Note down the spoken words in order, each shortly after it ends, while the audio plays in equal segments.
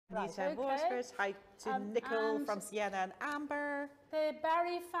Anita and Margaret. Hi to Nicole from Sienna and Amber. The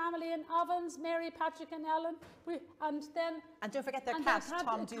Barry family in Ovens, Mary, Patrick and Ellen. And don't forget their cat,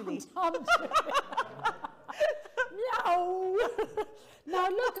 Tom Dooley. Tom Dooley. Meow! Now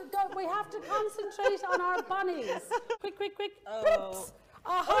look, we have to concentrate on our bunnies. Quick, quick, quick. Oh.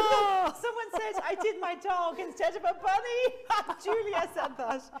 Aha! Oh, no. Someone said I did my dog instead of a bunny. Julia said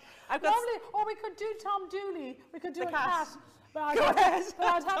that. Lovely. Or we could do Tom Dooley. We could do a cat. But I'd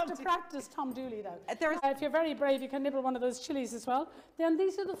have to practice Tom Dooley though. If you're very brave, you can nibble one of those chilies as well. Then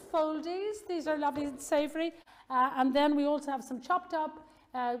these are the foldies. These are lovely and savoury. And then we also have some chopped up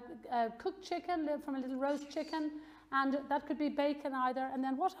cooked chicken from a little roast chicken. And that could be bacon either. And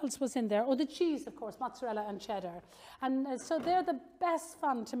then what else was in there? Oh, the cheese, of course, mozzarella and cheddar. And so they're the best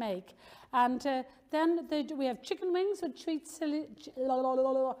fun to make. And then we have chicken wings with sweet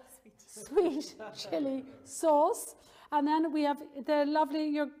chili sauce. And then we have your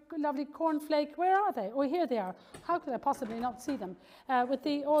lovely cornflake. Where are they? Oh, here they are. How could I possibly not see them? With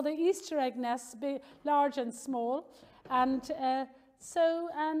all the Easter egg nests, big, large and small. And so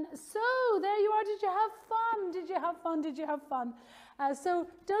there you are. Did you have fun? Did you have fun? Did you have fun? So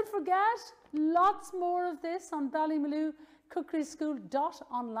don't forget, lots more of this on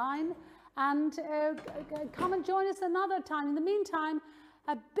BallymalooCookeryschool.online. And come and join us another time. In the meantime,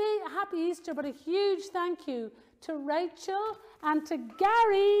 a big happy Easter, but a huge thank you to Rachel and to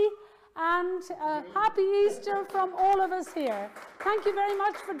Gary, and happy Easter from all of us here. Thank you very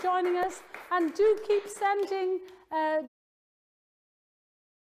much for joining us, and do keep sending